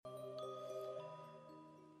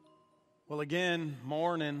Well, again,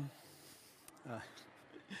 morning.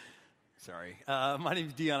 My name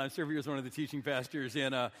is Dion. I'm serving as one of the teaching pastors,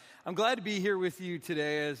 and I'm glad to be here with you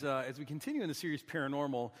today as we continue in the series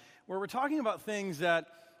Paranormal, where we're talking about things that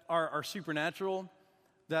are supernatural,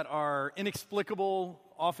 that are inexplicable,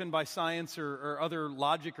 often by science or other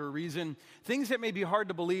logic or reason, things that may be hard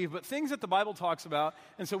to believe, but things that the Bible talks about,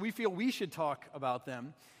 and so we feel we should talk about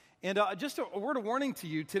them. And just a word of warning to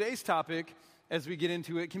you, today's topic, as we get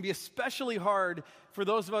into it, can be especially hard for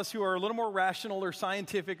those of us who are a little more rational or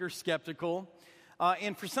scientific or skeptical.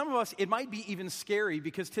 And for some of us, it might be even scary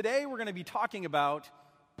because today we're going to be talking about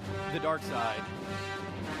the dark side.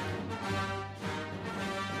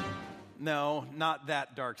 No, not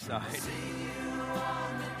that dark side.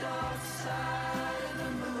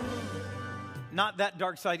 Not that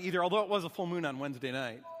dark side either, although it was a full moon on Wednesday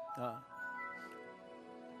night.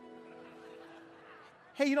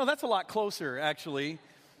 Hey, that's a lot closer, actually.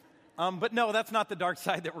 But no, that's not the dark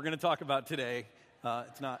side that we're going to talk about today.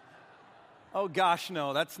 It's not. Oh, gosh,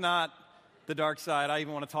 no, that's not the dark side I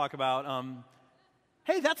even want to talk about.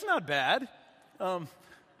 Hey, that's not bad.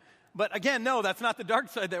 But again, no, that's not the dark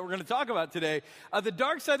side that we're going to talk about today. The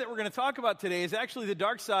dark side that we're going to talk about today is actually the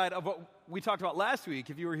dark side of what we talked about last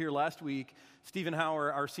week. If you were here last week, Stephen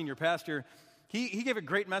Hauer, our senior pastor, he gave a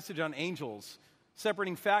great message on angels,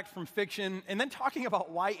 separating fact from fiction, and then talking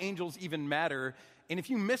about why angels even matter. And if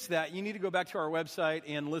you missed that, you need to go back to our website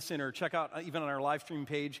and listen or check out even on our live stream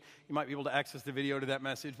page. You might be able to access the video to that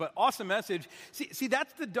message. But awesome message. See,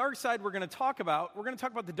 that's the dark side we're going to talk about. We're going to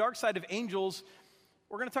talk about the dark side of angels.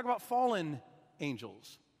 We're going to talk about fallen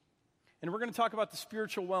angels. And we're going to talk about the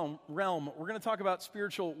spiritual realm. We're going to talk about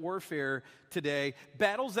spiritual warfare today.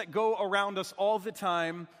 Battles that go around us all the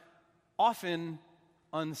time, often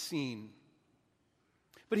unseen.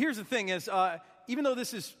 But here's the thing is, even though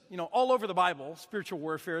this is, all over the Bible, spiritual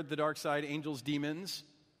warfare, the dark side, angels, demons,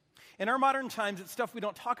 in our modern times, it's stuff we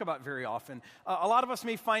don't talk about very often. A lot of us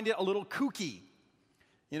may find it a little kooky.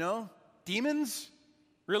 Demons?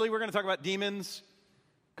 Really? We're going to talk about demons?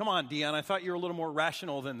 Come on, Dion, I thought you were a little more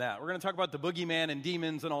rational than that. We're going to talk about the boogeyman and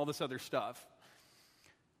demons and all this other stuff.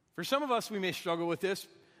 For some of us, we may struggle with this,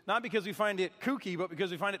 not because we find it kooky, but because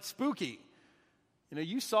we find it spooky.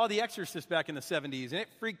 You saw The Exorcist back in the 70s, and it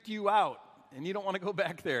freaked you out, and you don't want to go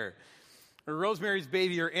back there. Or Rosemary's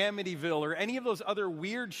Baby, or Amityville, or any of those other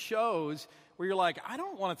weird shows where you're like, I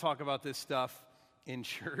don't want to talk about this stuff in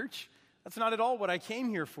church. That's not at all what I came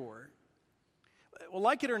here for. Well,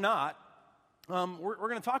 like it or not, we're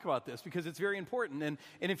going to talk about this because it's very important. And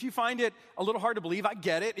if you find it a little hard to believe, I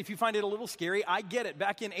get it. If you find it a little scary, I get it.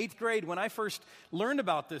 Back in 8th grade, when I first learned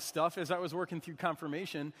about this stuff as I was working through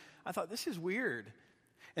confirmation, I thought, this is weird.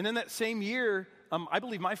 And then that same year, I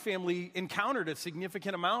believe my family encountered a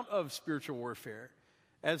significant amount of spiritual warfare.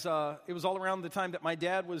 As it was all around the time that my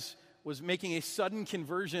dad was making a sudden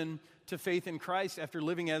conversion to faith in Christ after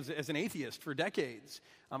living as an atheist for decades.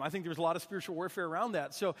 I think there was a lot of spiritual warfare around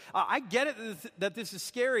that. So I get it that this is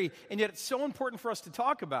scary, and yet it's so important for us to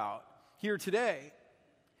talk about here today.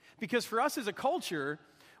 Because for us as a culture,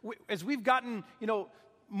 as we've gotten,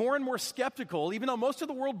 more and more skeptical, even though most of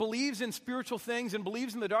the world believes in spiritual things and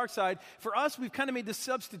believes in the dark side, for us, we've kind of made this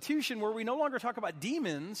substitution where we no longer talk about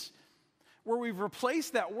demons, where we've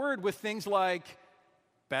replaced that word with things like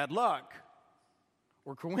bad luck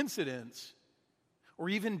or coincidence or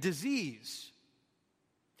even disease.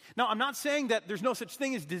 Now, I'm not saying that there's no such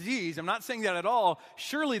thing as disease. I'm not saying that at all.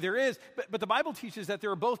 Surely there is. But the Bible teaches that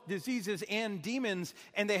there are both diseases and demons,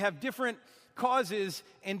 and they have different causes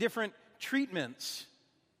and different treatments.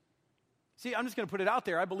 See, I'm just going to put it out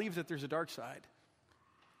there. I believe that there's a dark side.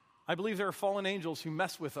 I believe there are fallen angels who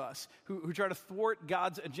mess with us, who try to thwart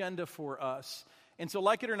God's agenda for us. And so,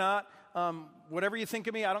 like it or not, whatever you think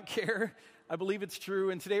of me, I don't care. I believe it's true.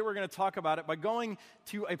 And today we're going to talk about it by going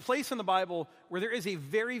to a place in the Bible where there is a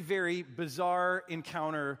very, very bizarre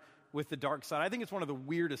encounter with the dark side. I think it's one of the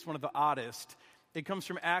weirdest, one of the oddest. It comes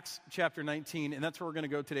from Acts chapter 19, and that's where we're going to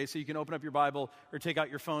go today. So you can open up your Bible or take out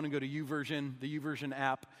your phone and go to YouVersion, the YouVersion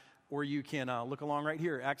app, or you can look along right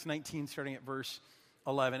here, Acts 19, starting at verse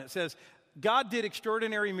 11. It says, God did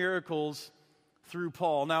extraordinary miracles through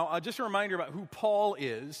Paul. Now, just a reminder about who Paul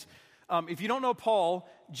is. If you don't know Paul,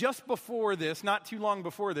 just before this, not too long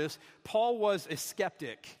before this, Paul was a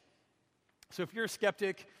skeptic. So if you're a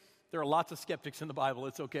skeptic, there are lots of skeptics in the Bible.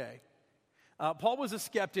 It's okay. Paul was a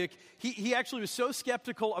skeptic. He actually was so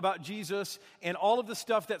skeptical about Jesus and all of the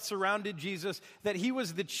stuff that surrounded Jesus that he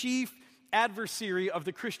was the chief adversary of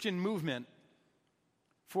the Christian movement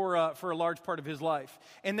for a large part of his life.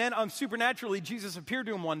 And then supernaturally, Jesus appeared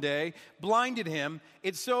to him one day, blinded him.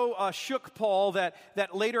 It so shook Paul that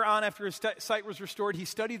later on, after his sight was restored, he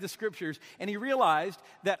studied the scriptures, and he realized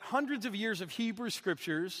that hundreds of years of Hebrew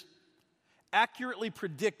scriptures accurately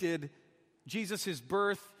predicted Jesus, his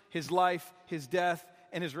birth, his life, his death,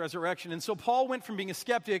 and his resurrection. And so Paul went from being a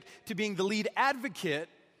skeptic to being the lead advocate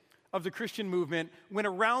of the Christian movement, went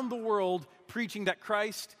around the world preaching that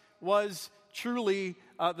Christ was truly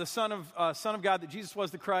the Son of God, that Jesus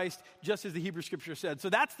was the Christ, just as the Hebrew Scripture said. So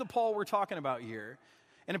that's the Paul we're talking about here.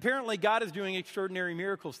 And apparently God is doing extraordinary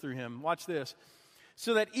miracles through him. Watch this.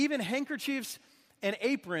 So that even handkerchiefs and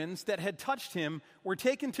aprons that had touched him were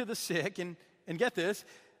taken to the sick, and get this,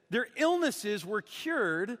 their illnesses were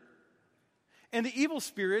cured, and the evil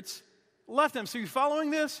spirits left them. So you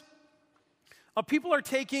following this? People are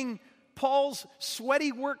taking Paul's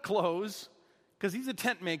sweaty work clothes, because he's a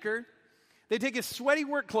tent maker. They take his sweaty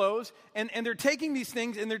work clothes, and they're taking these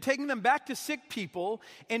things, and they're taking them back to sick people.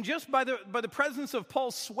 And just by the presence of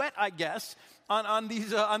Paul's sweat, I guess, on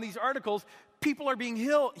these articles, people are being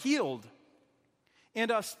healed.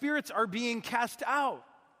 And spirits are being cast out.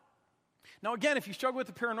 Now again, if you struggle with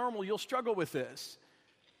the paranormal, you'll struggle with this.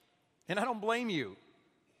 And I don't blame you,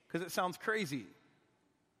 because it sounds crazy.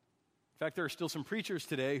 In fact, there are still some preachers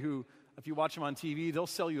today who, if you watch them on TV, they'll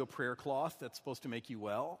sell you a prayer cloth that's supposed to make you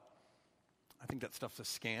well. I think that stuff's a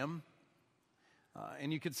scam.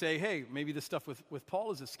 And you could say, hey, maybe the stuff with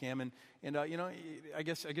Paul is a scam. And I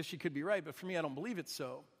guess you could be right, but for me, I don't believe it's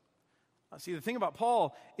so. See, the thing about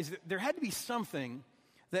Paul is that there had to be something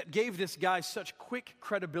that gave this guy such quick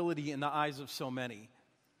credibility in the eyes of so many.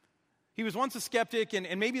 He was once a skeptic, and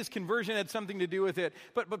maybe his conversion had something to do with it.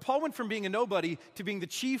 But Paul went from being a nobody to being the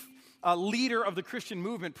chief leader of the Christian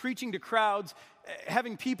movement, preaching to crowds,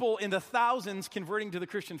 having people in the thousands converting to the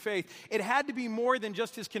Christian faith. It had to be more than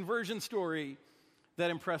just his conversion story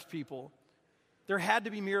that impressed people. There had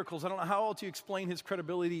to be miracles. I don't know how else you explain his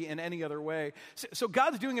credibility in any other way. So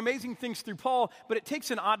God's doing amazing things through Paul, but it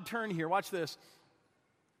takes an odd turn here. Watch this.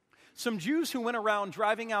 Some Jews who went around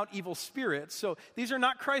driving out evil spirits. So these are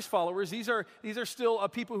not Christ followers. These are still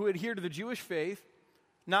people who adhere to the Jewish faith,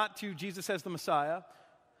 not to Jesus as the Messiah.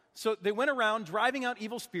 So they went around driving out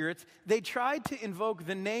evil spirits. They tried to invoke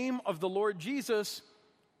the name of the Lord Jesus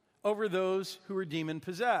over those who were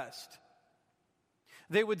demon-possessed.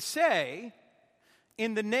 They would say,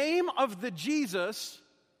 in the name of the Jesus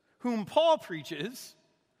whom Paul preaches,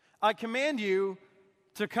 I command you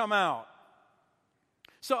to come out.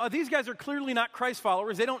 So these guys are clearly not Christ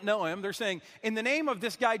followers. They don't know him. They're saying, in the name of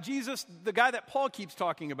this guy Jesus, the guy that Paul keeps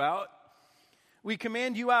talking about, we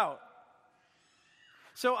command you out.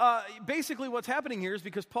 So basically what's happening here is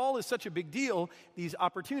because Paul is such a big deal, these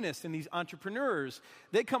opportunists and these entrepreneurs,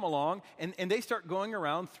 they come along and they start going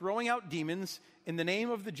around throwing out demons in the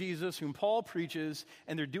name of the Jesus whom Paul preaches,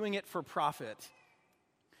 and they're doing it for profit.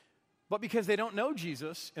 But because they don't know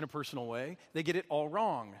Jesus in a personal way, they get it all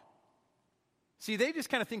wrong. See, they just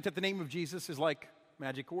kind of think that the name of Jesus is like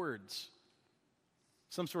magic words,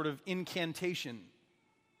 some sort of incantation.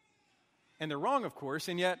 And they're wrong, of course,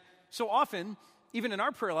 and yet so often, even in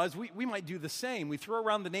our prayer lives, we might do the same. We throw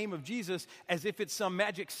around the name of Jesus as if it's some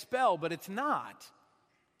magic spell, but it's not.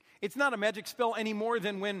 It's not a magic spell any more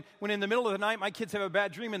than when in the middle of the night my kids have a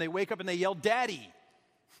bad dream and they wake up and they yell, "Daddy."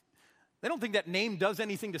 They don't think that name does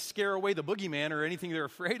anything to scare away the boogeyman or anything they're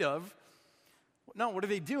afraid of. No, what are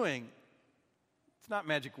they doing? It's not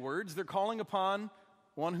magic words. They're calling upon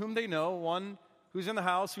one whom they know, one who's in the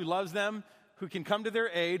house, who loves them, who can come to their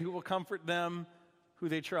aid, who will comfort them, who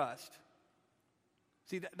they trust.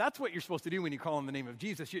 See, that's what you're supposed to do when you call on the name of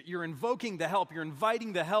Jesus. You're invoking the help. You're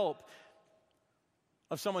inviting the help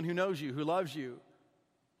of someone who knows you, who loves you,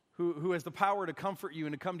 who has the power to comfort you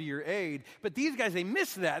and to come to your aid. But these guys, they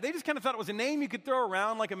miss that. They just kind of thought it was a name you could throw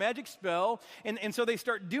around like a magic spell. And so they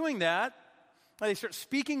start doing that. They start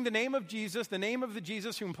speaking the name of Jesus, the name of the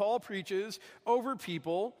Jesus whom Paul preaches, over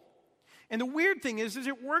people. And the weird thing is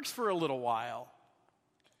it works for a little while.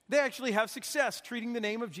 They actually have success treating the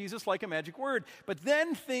name of Jesus like a magic word. But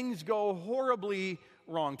then things go horribly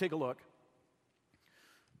wrong. Take a look.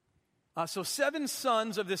 So 7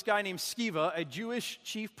 sons of this guy named Sceva, a Jewish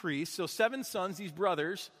chief priest, so 7 sons, these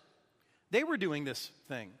brothers, they were doing this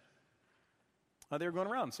thing. They were going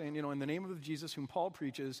around saying, in the name of Jesus whom Paul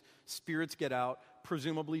preaches, spirits get out,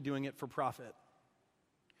 presumably doing it for profit.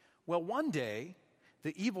 Well, one day,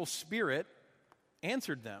 the evil spirit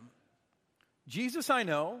answered them. Jesus I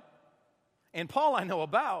know, and Paul I know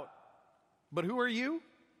about, but who are you?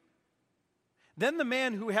 Then the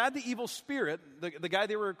man who had the evil spirit, the guy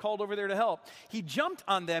they were called over there to help, he jumped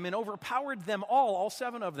on them and overpowered them all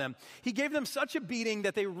 7 of them. He gave them such a beating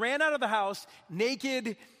that they ran out of the house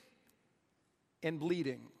naked and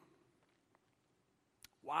bleeding.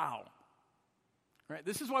 Wow. Right?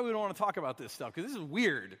 This is why we don't want to talk about this stuff, because this is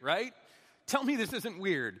weird, right? Tell me this isn't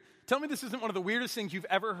weird. Tell me this isn't one of the weirdest things you've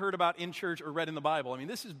ever heard about in church or read in the Bible. I mean,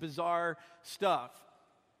 this is bizarre stuff.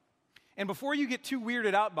 And before you get too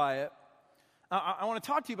weirded out by it, I want to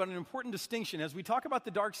talk to you about an important distinction. As we talk about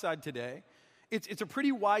the dark side today, it's a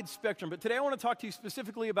pretty wide spectrum, but today I want to talk to you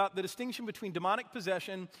specifically about the distinction between demonic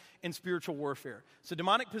possession and spiritual warfare. So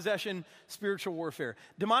demonic possession, spiritual warfare.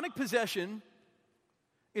 Demonic possession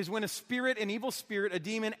is when a spirit, an evil spirit, a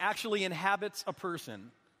demon actually inhabits a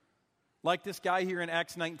person. Like this guy here in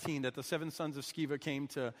Acts 19 that the 7 sons of Sceva came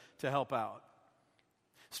to help out.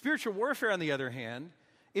 Spiritual warfare, on the other hand,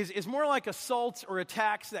 is more like assaults or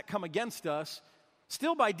attacks that come against us,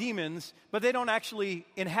 still by demons, but they don't actually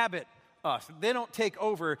inhabit us. They don't take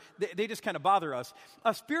over. They just kind of bother us.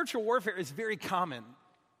 Spiritual warfare is very common.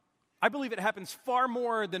 I believe it happens far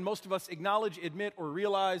more than most of us acknowledge, admit, or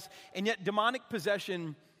realize, and yet demonic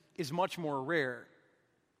possession is much more rare.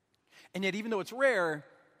 And yet, even though it's rare,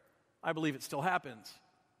 I believe it still happens.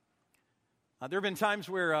 There have been times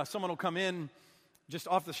where someone will come in just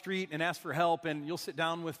off the street and ask for help, and you'll sit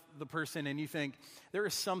down with the person and you think, there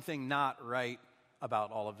is something not right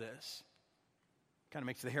about all of this. Kind of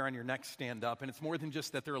makes the hair on your neck stand up, and it's more than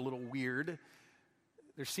just that they're a little weird.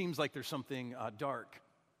 There seems like there's something dark.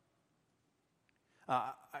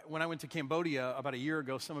 When I went to Cambodia about a year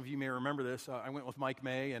ago, some of you may remember this, I went with Mike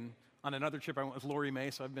May, and on another trip I went with Lori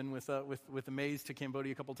May, so I've been with the Mays to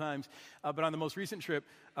Cambodia a couple times. But on the most recent trip,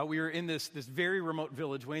 we were in this very remote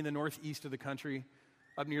village way in the northeast of the country,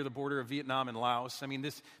 up near the border of Vietnam and Laos. I mean,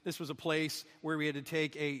 this was a place where we had to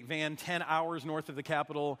take a van 10 hours north of the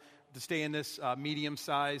capital to stay in this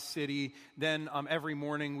medium-sized city. Then every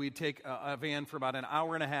morning we'd take a van for about an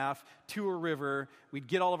hour and a half to a river. We'd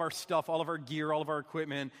get all of our stuff, all of our gear, all of our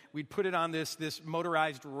equipment. We'd put it on this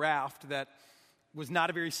motorized raft that was not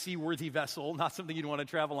a very seaworthy vessel, not something you'd want to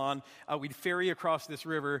travel on. We'd ferry across this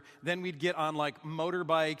river. Then we'd get on like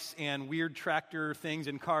motorbikes and weird tractor things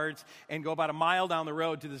and carts and go about a mile down the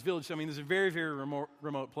road to this village. So, I mean, this is a very, very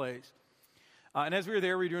remote place. And as we were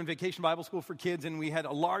there, we were doing vacation Bible school for kids, and we had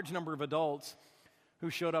a large number of adults who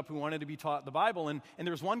showed up who wanted to be taught the Bible. And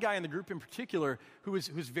there was one guy in the group in particular who was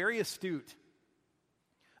very astute.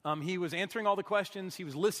 He was answering all the questions. He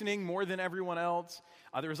was listening more than everyone else.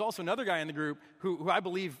 There was also another guy in the group who I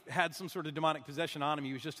believe had some sort of demonic possession on him.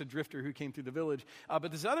 He was just a drifter who came through the village.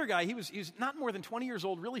 But this other guy, he was not more than 20 years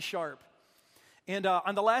old, really sharp. And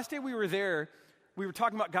on the last day we were there, we were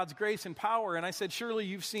talking about God's grace and power. And I said, surely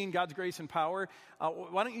you've seen God's grace and power.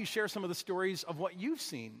 Why don't you share some of the stories of what you've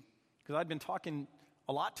seen? Because I'd been talking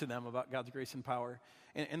a lot to them about God's grace and power.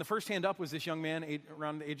 And the first hand up was this young man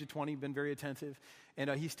around the age of 20, been very attentive. And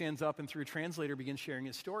he stands up and through a translator begins sharing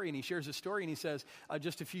his story. And he shares his story and he says,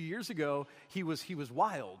 just a few years ago, he was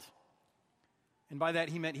wild. And by that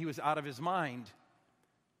he meant he was out of his mind.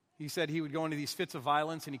 He said he would go into these fits of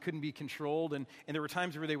violence and he couldn't be controlled. And there were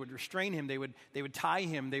times where they would restrain him. They would tie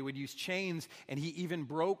him. They would use chains. And he even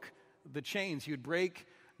broke the chains. He would break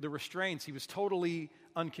the restraints. He was totally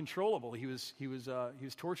uncontrollable. He was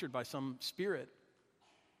tortured by some spirit.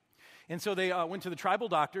 And so they went to the tribal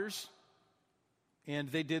doctors, and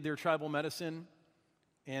they did their tribal medicine,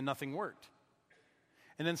 and nothing worked.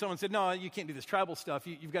 And then someone said, no, you can't do this tribal stuff.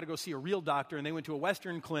 You've got to go see a real doctor. And they went to a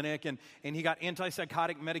Western clinic, and he got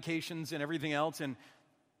antipsychotic medications and everything else, and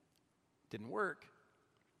it didn't work.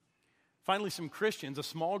 Finally, some Christians, a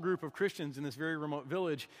small group of Christians in this very remote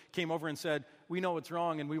village, came over and said, we know what's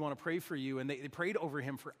wrong, and we want to pray for you. And they prayed over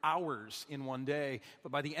him for hours in one day.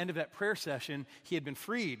 But by the end of that prayer session, he had been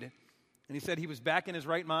freed. And he said he was back in his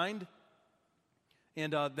right mind,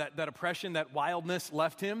 and that oppression, that wildness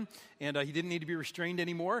left him, and he didn't need to be restrained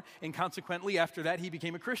anymore. And consequently, after that, he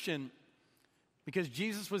became a Christian because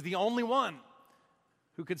Jesus was the only one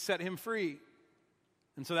who could set him free.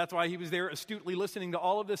 And so that's why he was there astutely listening to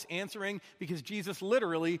all of this, answering, because Jesus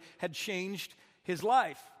literally had changed his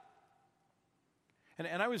life.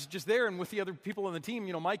 And I was just there and with the other people on the team,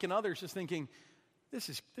 Mike and others, just thinking, this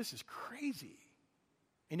is crazy.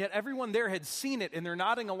 And yet everyone there had seen it, and they're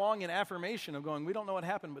nodding along in affirmation of going, we don't know what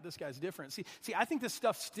happened, but this guy's different. See, I think this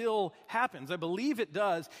stuff still happens. I believe it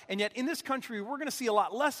does. And yet in this country, we're going to see a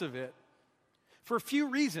lot less of it for a few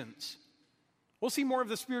reasons. We'll see more of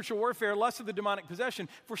the spiritual warfare, less of the demonic possession.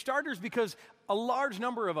 For starters, because a large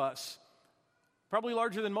number of us, probably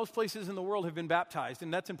larger than most places in the world, have been baptized.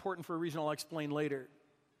 And that's important for a reason I'll explain later.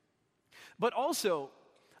 But also,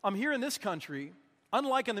 here in this country,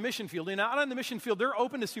 unlike on the mission field, out on the mission field, they're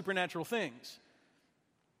open to supernatural things.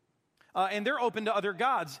 And they're open to other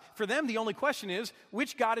gods. For them, the only question is,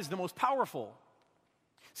 which God is the most powerful?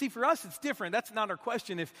 See, for us, it's different. That's not our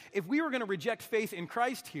question. If we were going to reject faith in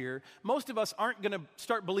Christ here, most of us aren't going to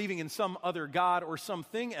start believing in some other God or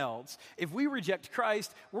something else. If we reject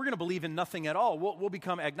Christ, we're going to believe in nothing at all. We'll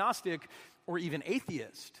become agnostic or even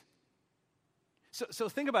atheist. So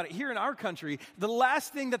think about it. Here in our country, the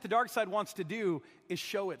last thing that the dark side wants to do is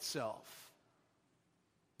show itself.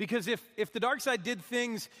 Because if the dark side did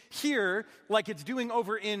things here like it's doing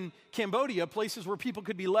over in Cambodia, places where people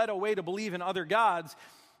could be led away to believe in other gods,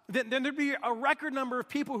 then there'd be a record number of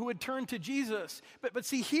people who would turn to Jesus. But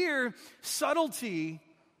see, here, subtlety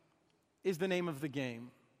is the name of the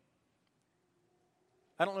game.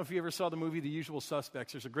 I don't know if you ever saw the movie The Usual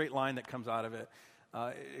Suspects. There's a great line that comes out of it.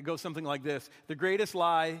 It goes something like this: the greatest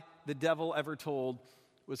lie the devil ever told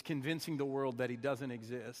was convincing the world that he doesn't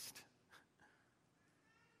exist.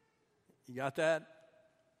 You got that?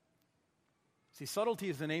 See, subtlety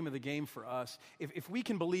is the name of the game for us. If we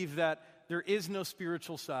can believe that there is no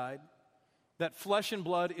spiritual side, that flesh and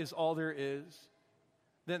blood is all there is,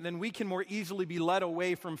 then we can more easily be led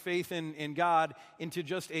away from faith in God into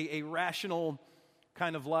just a rational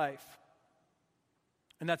kind of life.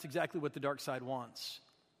 And that's exactly what the dark side wants.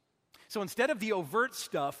 So instead of the overt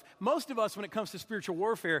stuff, most of us, when it comes to spiritual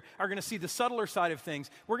warfare, are going to see the subtler side of things.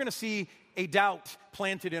 We're going to see a doubt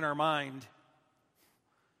planted in our mind.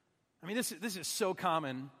 I mean, this is so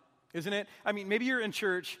common, isn't it? I mean, maybe you're in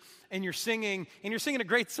church and you're singing a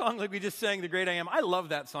great song like we just sang, The Great I Am. I love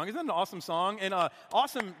that song. Isn't that an awesome song? And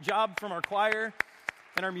awesome job from our choir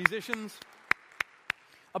and our musicians.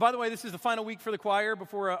 By the way, this is the final week for the choir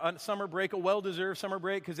before a summer break, a well-deserved summer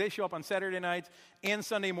break, because they show up on Saturday nights and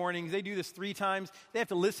Sunday mornings. They do this 3 times. They have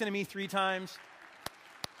to listen to me 3 times.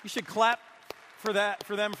 You should clap for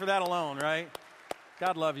them for that alone, right?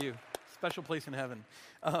 God love you. Special place in heaven.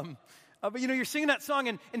 But you're singing that song,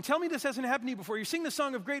 and tell me this hasn't happened to you before. You're singing the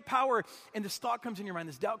song of great power, and this thought comes in your mind,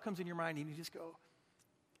 this doubt comes in your mind, and you just go,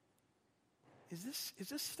 is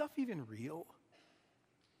this stuff even real?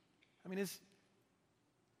 I mean, is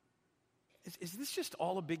this just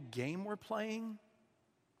all a big game we're playing?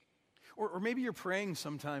 Or maybe you're praying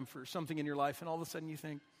sometime for something in your life, and all of a sudden you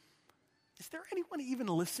think, is there anyone even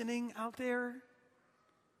listening out there?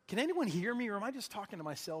 Can anyone hear me, or am I just talking to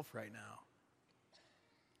myself right now?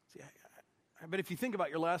 See, but if you think about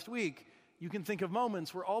your last week, you can think of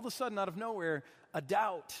moments where all of a sudden, out of nowhere, a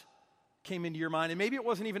doubt came into your mind. And maybe it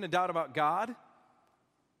wasn't even a doubt about God.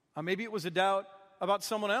 Maybe it was a doubt about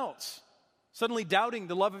someone else. Suddenly doubting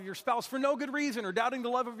the love of your spouse for no good reason, or doubting the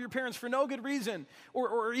love of your parents for no good reason,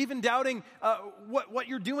 or even doubting what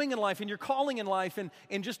you're doing in life and your calling in life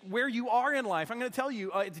and just where you are in life. I'm going to tell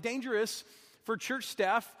you, it's dangerous for church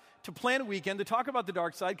staff to plan a weekend to talk about the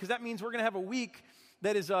dark side, because that means we're going to have a week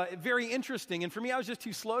that is very interesting. And for me, I was just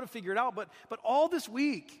too slow to figure it out. But all this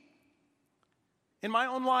week, in my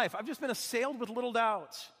own life, I've just been assailed with little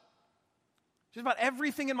doubts. Just about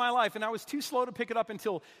everything in my life. And I was too slow to pick it up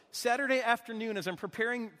until Saturday afternoon as I'm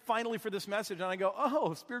preparing finally for this message. And I go,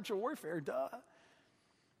 oh, spiritual warfare, duh.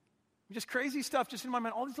 Just crazy stuff just in my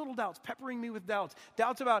mind. All these little doubts, peppering me with doubts.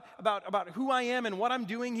 Doubts about who I am and what I'm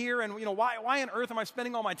doing here. And, why on earth am I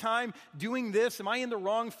spending all my time doing this? Am I in the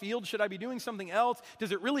wrong field? Should I be doing something else?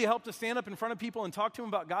 Does it really help to stand up in front of people and talk to them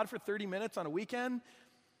about God for 30 minutes on a weekend?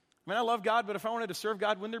 I mean, I love God, but if I wanted to serve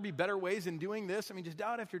God, wouldn't there be better ways in doing this? I mean, just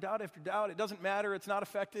doubt after doubt after doubt. It doesn't matter. It's not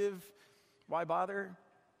effective. Why bother?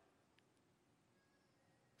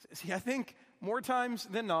 See, I think more times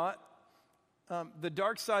than not, the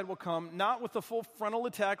dark side will come, not with the full frontal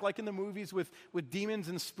attack like in the movies with demons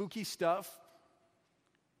and spooky stuff.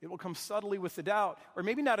 It will come subtly with the doubt, or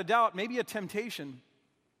maybe not a doubt, maybe a temptation.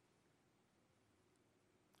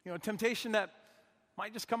 A temptation that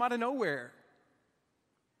might just come out of nowhere.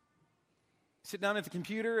 Sit down at the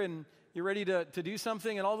computer and you're ready to do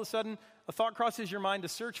something, and all of a sudden a thought crosses your mind to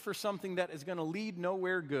search for something that is going to lead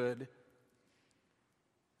nowhere good.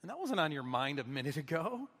 And that wasn't on your mind a minute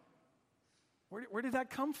ago. Where did that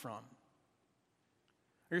come from?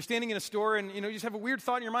 Or you're standing in a store and you just have a weird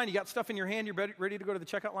thought in your mind. You got stuff in your hand, you're ready to go to the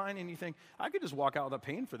checkout line, and you think, I could just walk out without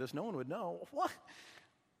paying for this. No one would know. What?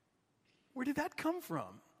 Where did that come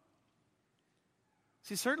from?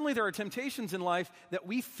 See, certainly there are temptations in life that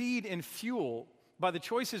we feed and fuel by the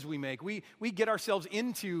choices we make. We get ourselves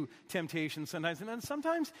into temptation sometimes, and then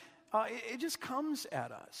sometimes it just comes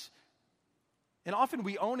at us. And often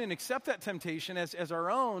we own and accept that temptation as our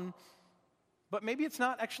own, but maybe it's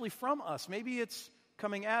not actually from us. Maybe it's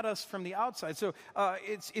coming at us from the outside. So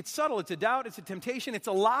it's subtle. It's a doubt. It's a temptation. It's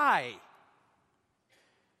a lie.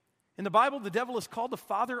 In the Bible, the devil is called the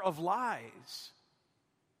father of lies.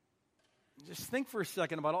 Just think for a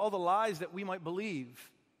second about all the lies that we might believe.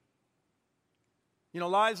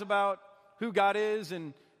 Lies about who God is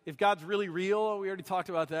and if God's really real. We already talked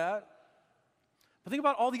about that. But think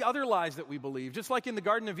about all the other lies that we believe. Just like in the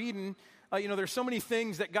Garden of Eden, there's so many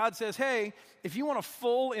things that God says, hey, if you want a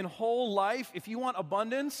full and whole life, if you want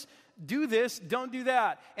abundance, do this, don't do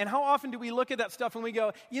that. And how often do we look at that stuff and we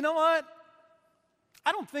go, you know what?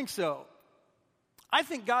 I don't think so. I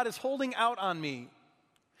think God is holding out on me.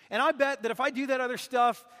 And I bet that if I do that other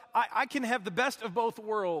stuff, I can have the best of both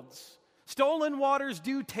worlds. Stolen waters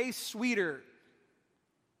do taste sweeter.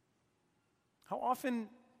 How often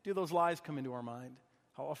do those lies come into our mind?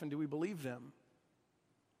 How often do we believe them?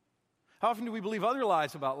 How often do we believe other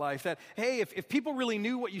lies about life? That, hey, if people really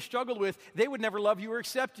knew what you struggled with, they would never love you or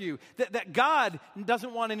accept you. That God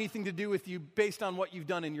doesn't want anything to do with you based on what you've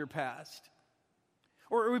done in your past.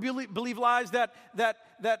 Or we believe lies that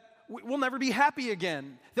we'll never be happy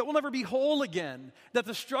again, that we'll never be whole again, that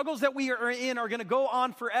the struggles that we are in are going to go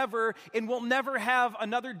on forever and we'll never have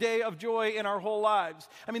another day of joy in our whole lives.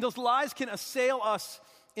 I mean, those lies can assail us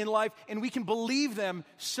in life and we can believe them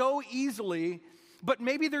so easily, but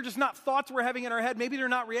maybe they're just not thoughts we're having in our head. Maybe they're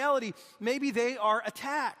not reality. Maybe they are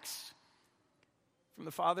attacks from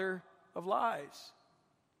the father of lies.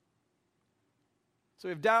 So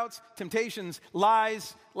we have doubts, temptations,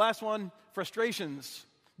 lies. Last one, frustrations.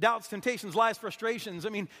 Doubts, temptations, lies, frustrations. I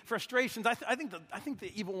mean, frustrations, I think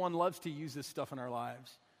the evil one loves to use this stuff in our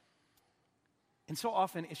lives. And so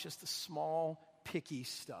often, it's just the small, picky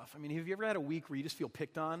stuff. I mean, have you ever had a week where you just feel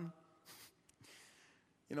picked on?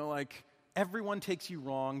 Like everyone takes you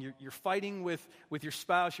wrong. You're fighting with your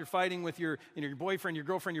spouse. You're fighting with your boyfriend, your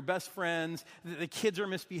girlfriend, your best friends. The kids are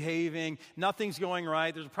misbehaving. Nothing's going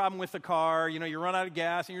right. There's a problem with the car. You run out of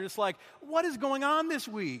gas, and you're just like, what is going on this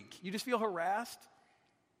week? You just feel harassed.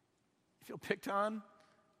 You feel picked on?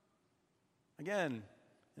 Again,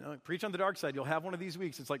 preach on the dark side. You'll have one of these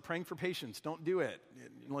weeks. It's like praying for patience. Don't do it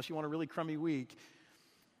unless you want a really crummy week.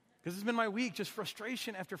 Because it's been my week, just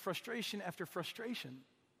frustration after frustration after frustration.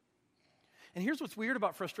 And here's what's weird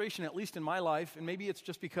about frustration, at least in my life, and maybe it's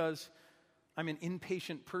just because I'm an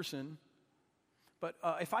impatient person, but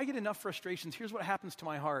if I get enough frustrations, here's what happens to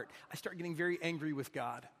my heart. I start getting very angry with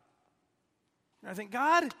God. And I think,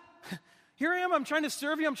 God, here I am, I'm trying to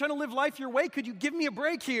serve you, I'm trying to live life your way. Could you give me a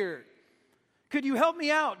break here? Could you help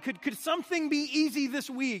me out? Could something be easy this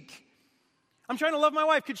week? I'm trying to love my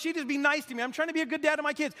wife. Could she just be nice to me? I'm trying to be a good dad to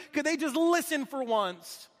my kids. Could they just listen for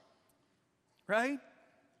once? Right?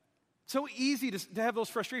 So easy to have those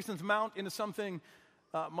frustrations mount into something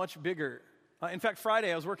much bigger. In fact,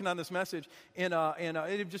 Friday I was working on this message, and it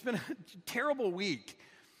had just been a terrible week.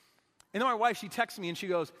 And then my wife, she texts me and she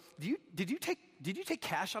goes, "Did you take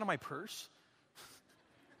cash out of my purse?"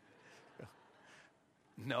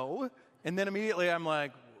 No. And then immediately I'm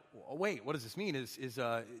like, "Wait, what does this mean? Is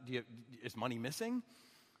money missing?"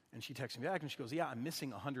 And she texts me back and she goes, "Yeah, I'm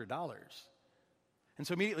missing $100." And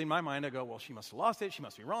so immediately in my mind, I go, well, she must have lost it. She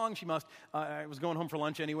must be wrong. I was going home for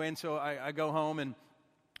lunch anyway, and so I go home and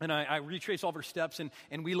I retrace all of her steps,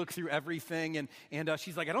 and we look through everything, and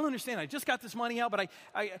she's like, I don't understand. I just got this money out, but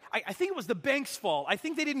I think it was the bank's fault. I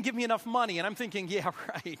think they didn't give me enough money. And I'm thinking, yeah,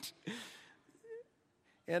 right.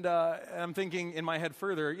 And I'm thinking in my head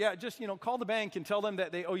further, yeah, just, call the bank and tell them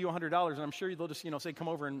that they owe you $100, and I'm sure they'll just, say, come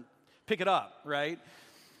over and pick it up, right?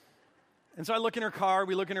 And so I look in her car,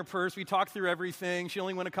 we look in her purse, we talk through everything. She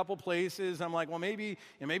only went a couple places. I'm like, well, maybe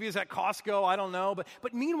it's at Costco, I don't know.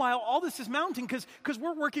 But meanwhile, all this is mounting because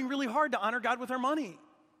we're working really hard to honor God with our money.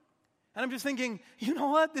 And I'm just thinking, you know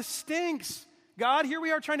what? This stinks. God, here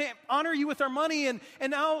we are trying to honor you with our money, and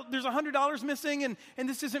now there's $100 missing, and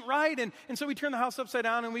this isn't right. And so we turn the house upside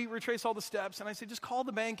down, and we retrace all the steps. And I say, just call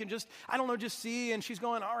the bank and just see. And she's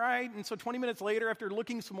going, all right. And so 20 minutes later, after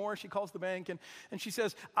looking some more, she calls the bank, and she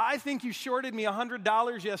says, I think you shorted me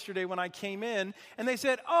 $100 yesterday when I came in. And they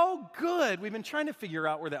said, oh, good. We've been trying to figure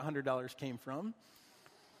out where that $100 came from.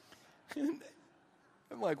 And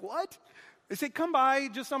I'm like, what? They say, come by,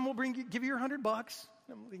 we'll give you your $100.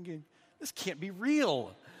 I'm thinking, this can't be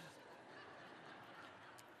real.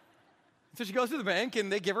 So she goes to the bank,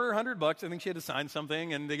 and they give her $100. I think she had to sign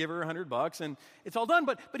something, and they give her $100, and it's all done.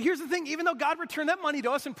 But here's the thing. Even though God returned that money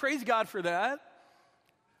to us, and praise God for that,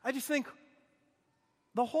 I just think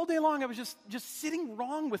the whole day long I was just sitting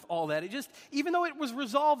wrong with all that. Even though it was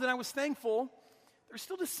resolved and I was thankful, there's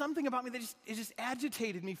still just something about me that it just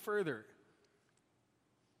agitated me further.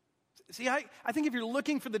 See, I think if you're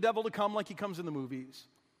looking for the devil to come like he comes in the movies,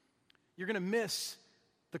 you're going to miss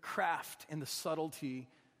the craft and the subtlety,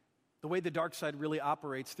 the way the dark side really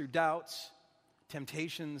operates through doubts,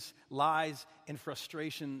 temptations, lies, and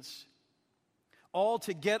frustrations. All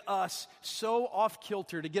to get us so off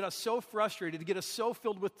kilter, to get us so frustrated, to get us so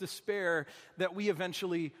filled with despair that we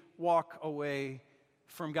eventually walk away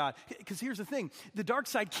from God. Because here's the thing, the dark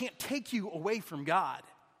side can't take you away from God.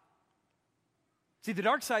 See, the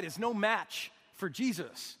dark side is no match for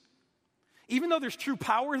Jesus. Even though there's true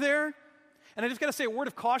power there, and I just got to say a word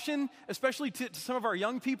of caution, especially to some of our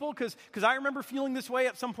young people, because I remember feeling this way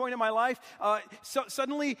at some point in my life.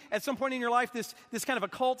 Suddenly, at some point in your life, this kind of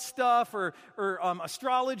occult stuff or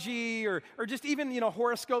astrology or just even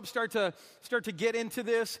horoscopes start to get into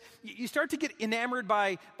this. You start to get enamored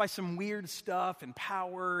by some weird stuff and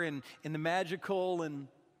power and the magical and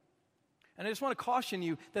I just want to caution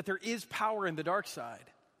you that there is power in the dark side.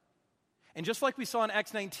 And just like we saw in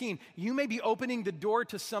Acts 19, you may be opening the door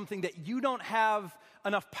to something that you don't have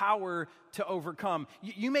enough power to overcome.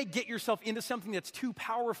 You may get yourself into something that's too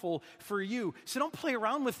powerful for you. So don't play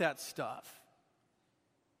around with that stuff.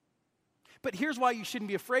 But here's why you shouldn't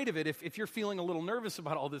be afraid of it if you're feeling a little nervous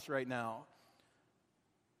about all this right now.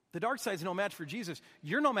 The dark side is no match for Jesus.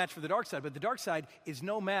 You're no match for the dark side, but the dark side is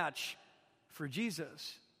no match for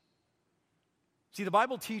Jesus. See, the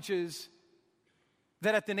Bible teaches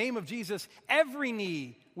that at the name of Jesus, every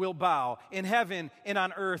knee will bow in heaven and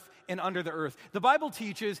on earth and under the earth. The Bible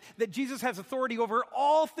teaches that Jesus has authority over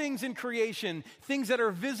all things in creation, things that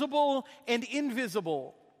are visible and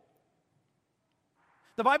invisible.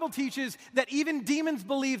 The Bible teaches that even demons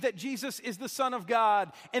believe that Jesus is the Son of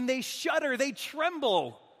God, and they shudder, they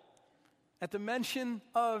tremble at the mention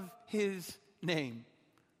of his name.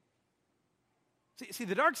 See,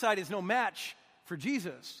 the dark side is no match for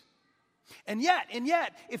Jesus. And yet,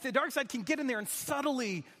 if the dark side can get in there and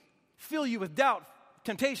subtly fill you with doubt,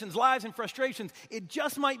 temptations, lies, and frustrations, it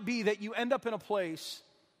just might be that you end up in a place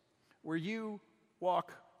where you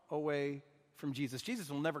walk away from Jesus. Jesus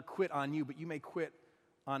will never quit on you, but you may quit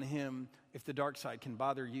on him if the dark side can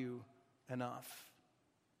bother you enough.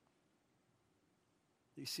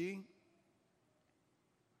 You see?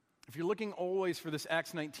 If you're looking always for this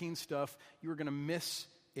Acts 19 stuff, you are going to miss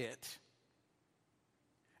it.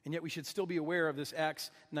 And yet we should still be aware of this Acts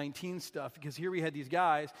 19 stuff, because here we had these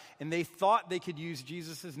guys, and they thought they could use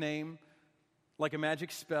Jesus' name like a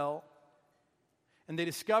magic spell. And they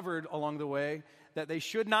discovered along the way that they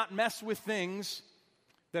should not mess with things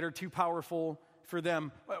that are too powerful for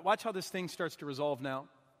them. Watch how this thing starts to resolve now.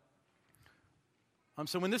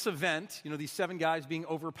 So when this event, these 7 guys being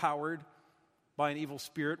overpowered by an evil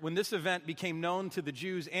spirit, when this event became known to the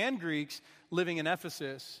Jews and Greeks living in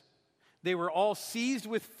Ephesus, they were all seized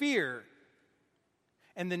with fear,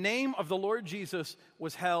 and the name of the Lord Jesus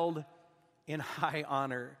was held in high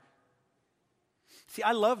honor. See,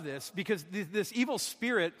 I love this because this evil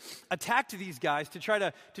spirit attacked these guys to try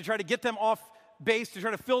to get them off base, to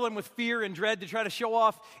try to fill them with fear and dread, to try to show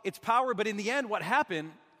off its power. But in the end, what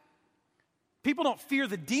happened? People don't fear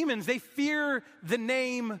the demons; they fear the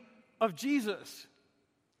name of Jesus.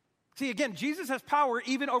 See, again, Jesus has power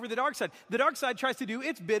even over the dark side. The dark side tries to do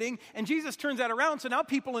its bidding, and Jesus turns that around. So now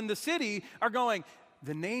people in the city are going,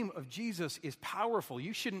 the name of Jesus is powerful.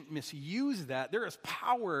 You shouldn't misuse that. There is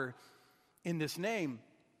power in this name.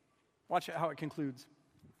 Watch how it concludes.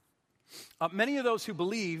 Many of those who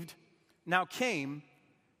believed now came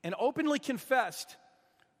and openly confessed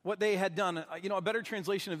what they had done. A better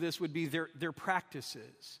translation of this would be their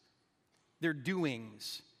practices, their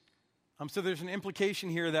doings. So there's an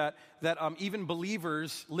implication here that even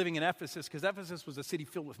believers living in Ephesus, because Ephesus was a city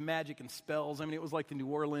filled with magic and spells. I mean, it was like the New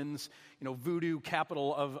Orleans, voodoo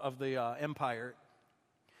capital of the empire.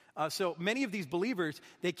 So many of these believers,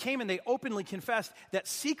 they came and they openly confessed that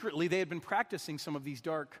secretly they had been practicing some of these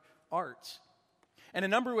dark arts. And a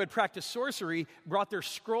number who had practiced sorcery brought their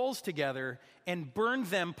scrolls together and burned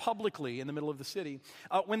them publicly in the middle of the city.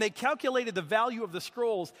 When they calculated the value of the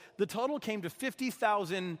scrolls, the total came to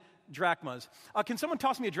 50,000 drachmas. Can someone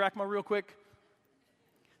toss me a drachma real quick?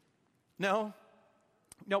 No,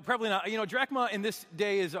 probably not. Drachma in this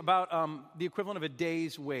day is about the equivalent of a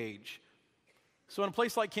day's wage. So in a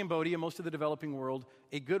place like Cambodia, most of the developing world,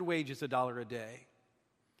 a good wage is $1 a day.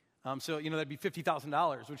 So that'd be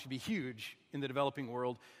 $50,000, which would be huge in the developing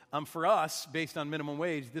world. For us, based on minimum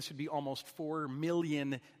wage, this would be almost $4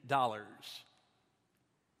 million. This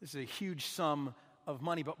is a huge sum of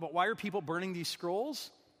money. But why are people burning these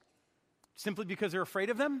scrolls? Simply because they're afraid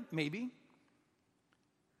of them? Maybe.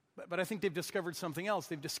 But I think they've discovered something else.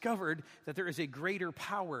 They've discovered that there is a greater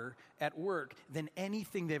power at work than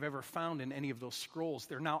anything they've ever found in any of those scrolls.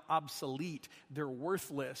 They're now obsolete. They're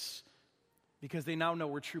worthless because they now know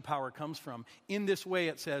where true power comes from. In this way,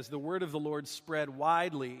 it says, the word of the Lord spread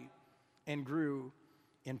widely and grew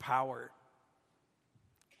in power.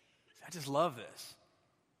 I just love this.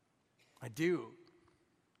 I do.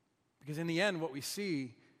 Because in the end, what we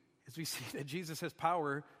see is we see that Jesus has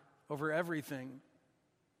power over everything.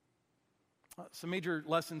 Some major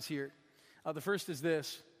lessons here. The first is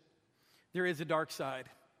this: there is a dark side.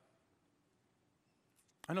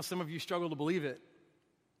 I know some of you struggle to believe it.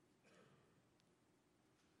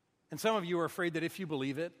 And some of you are afraid that if you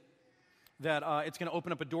believe it, that it's going to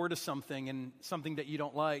open up a door to something and something that you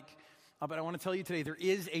don't like. But I want to tell you today, there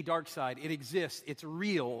is a dark side. It exists. It's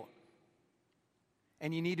real.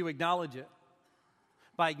 And you need to acknowledge it.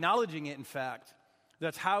 By acknowledging it, in fact,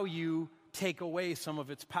 that's how you take away some of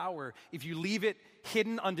its power. If you leave it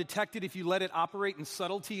hidden, undetected, if you let it operate in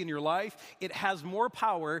subtlety in your life, it has more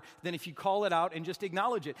power than if you call it out and just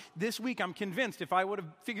acknowledge it. This week, I'm convinced if I would have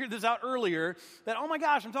figured this out earlier, that, oh my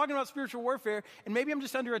gosh, I'm talking about spiritual warfare, and maybe I'm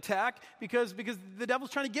just under attack because the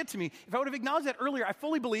devil's trying to get to me. If I would have acknowledged that earlier, I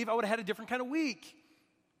fully believe I would have had a different kind of week.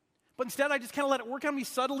 But instead, I just kind of let it work on me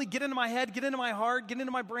subtly, get into my head, get into my heart, get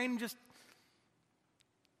into my brain, and just,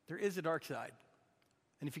 there is a dark side.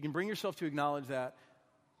 And if you can bring yourself to acknowledge that,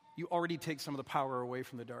 you already take some of the power away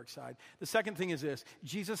from the dark side. The second thing is this: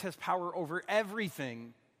 Jesus has power over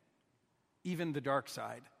everything, even the dark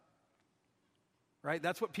side. Right?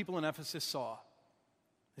 That's what people in Ephesus saw.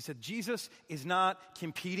 They said, Jesus is not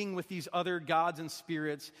competing with these other gods and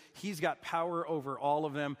spirits. He's got power over all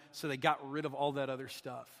of them, so they got rid of all that other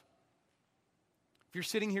stuff. If you're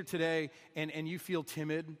sitting here today and you feel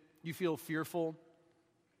timid, you feel fearful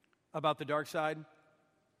about the dark side,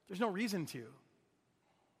 there's no reason to.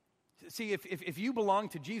 See, if you belong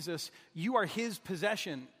to Jesus, you are his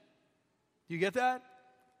possession. Do you get that?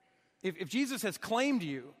 If Jesus has claimed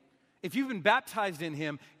you, if you've been baptized in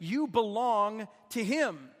him, you belong to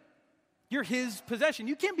him. You're his possession.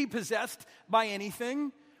 You can't be possessed by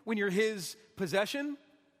anything when you're his possession.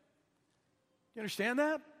 You understand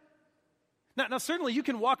that? Now, certainly you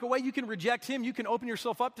can walk away, you can reject him, you can open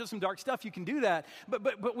yourself up to some dark stuff, you can do that.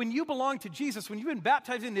 But when you belong to Jesus, when you've been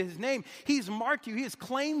baptized into his name, he's marked you, he has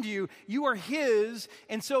claimed you, you are his,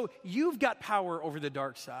 and so you've got power over the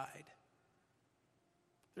dark side.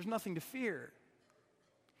 There's nothing to fear.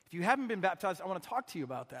 If you haven't been baptized, I want to talk to you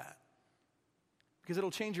about that. Because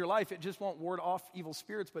it'll change your life. It just won't ward off evil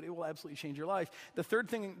spirits, but it will absolutely change your life. The third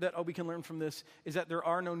thing that we can learn from this is that there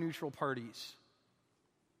are no neutral parties.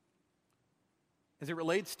 As it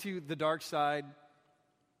relates to the dark side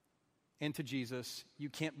and to Jesus,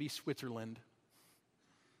 you can't be Switzerland.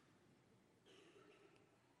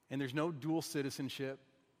 And there's no dual citizenship.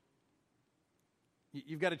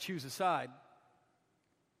 You've got to choose a side.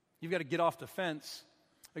 You've got to get off the fence.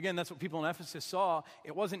 Again, that's what people in Ephesus saw.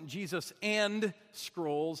 It wasn't Jesus and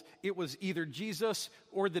scrolls. It was either Jesus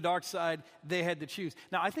or the dark side. They had to choose.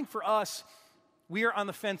 Now, I think for us, we are on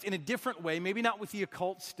the fence in a different way, maybe not with the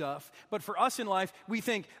occult stuff, but for us in life, we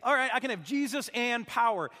think, all right, I can have Jesus and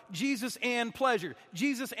power, Jesus and pleasure,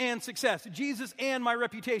 Jesus and success, Jesus and my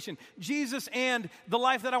reputation, Jesus and the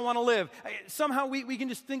life that I want to live. Somehow we can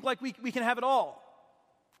just think like we can have it all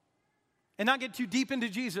and not get too deep into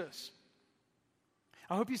Jesus.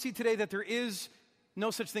 I hope you see today that there is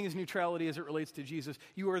no such thing as neutrality as it relates to Jesus.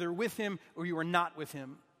 You are either with him or you are not with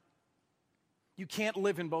him. You can't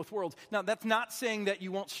live in both worlds. Now, that's not saying that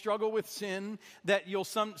you won't struggle with sin, that you'll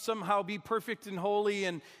somehow be perfect and holy,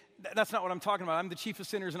 and that's not what I'm talking about. I'm the chief of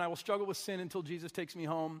sinners, and I will struggle with sin until Jesus takes me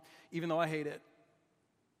home, even though I hate it.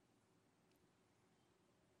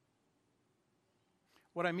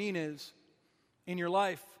 What I mean is, in your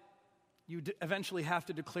life, you eventually have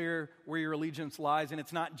to declare where your allegiance lies, and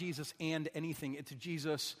it's not Jesus and anything. It's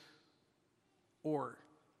Jesus or.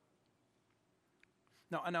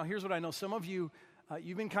 Now, here's what I know. Some of you,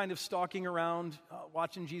 you've been kind of stalking around,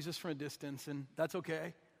 watching Jesus from a distance, and that's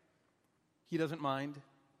okay. He doesn't mind.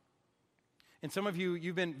 And some of you,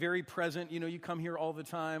 you've been very present. You come here all the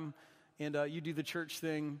time, and you do the church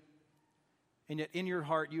thing, and yet in your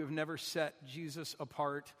heart, you have never set Jesus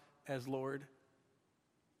apart as Lord.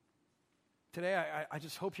 Today, I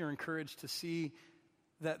just hope you're encouraged to see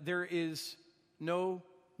that there is no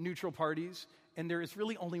neutral parties, and there is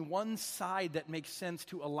really only one side that makes sense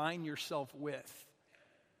to align yourself with,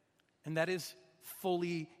 and that is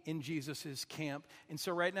fully in Jesus' camp. And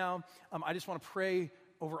so right now, I just want to pray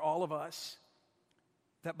over all of us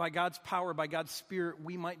that by God's power, by God's Spirit,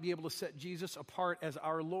 we might be able to set Jesus apart as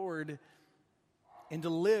our Lord and to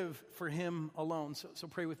live for him alone. So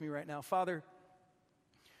pray with me right now. Father,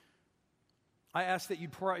 I ask that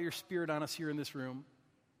you'd pour out your Spirit on us here in this room,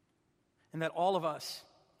 and that all of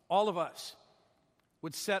us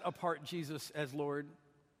would set apart Jesus as Lord.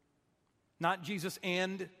 Not Jesus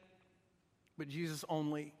but Jesus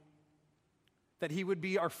only. That he would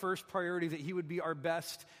be our first priority, that he would be our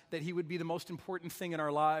best, that he would be the most important thing in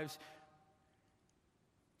our lives.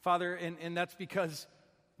 Father, and that's because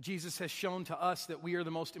Jesus has shown to us that we are the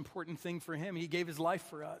most important thing for him. He gave his life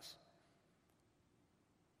for us.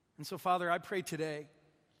 And so, Father, I pray today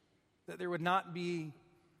that there would not be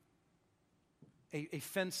a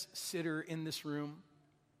fence sitter in this room,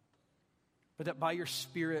 but that by your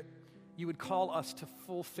Spirit, you would call us to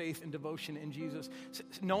full faith and devotion in Jesus.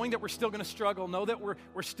 Knowing that we're still going to struggle, know that we're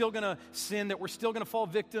still going to sin, that we're still going to fall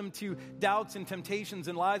victim to doubts and temptations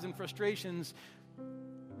and lies and frustrations,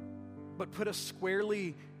 but put us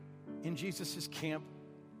squarely in Jesus' camp.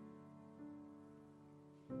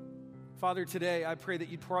 Father, today I pray that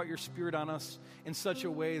you'd pour out your Spirit on us in such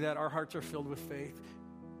a way that our hearts are filled with faith.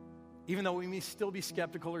 Even though we may still be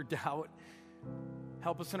skeptical or doubt,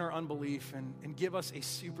 help us in our unbelief and give us a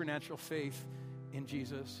supernatural faith in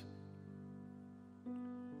Jesus.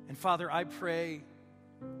 And Father, I pray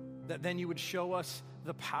that then you would show us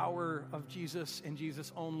the power of Jesus and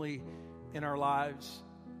Jesus only in our lives.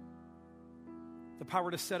 The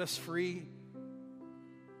power to set us free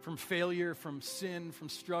from failure, from sin, from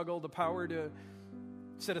struggle, the power to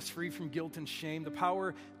set us free from guilt and shame, the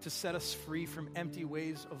power to set us free from empty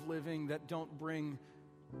ways of living that don't bring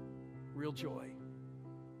real joy.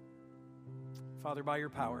 Father, by your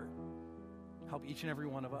power, help each and every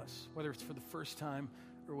one of us, whether it's for the first time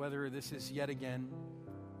or whether this is yet again,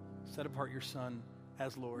 set apart your Son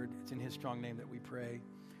as Lord. It's in his strong name that we pray.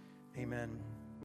 Amen.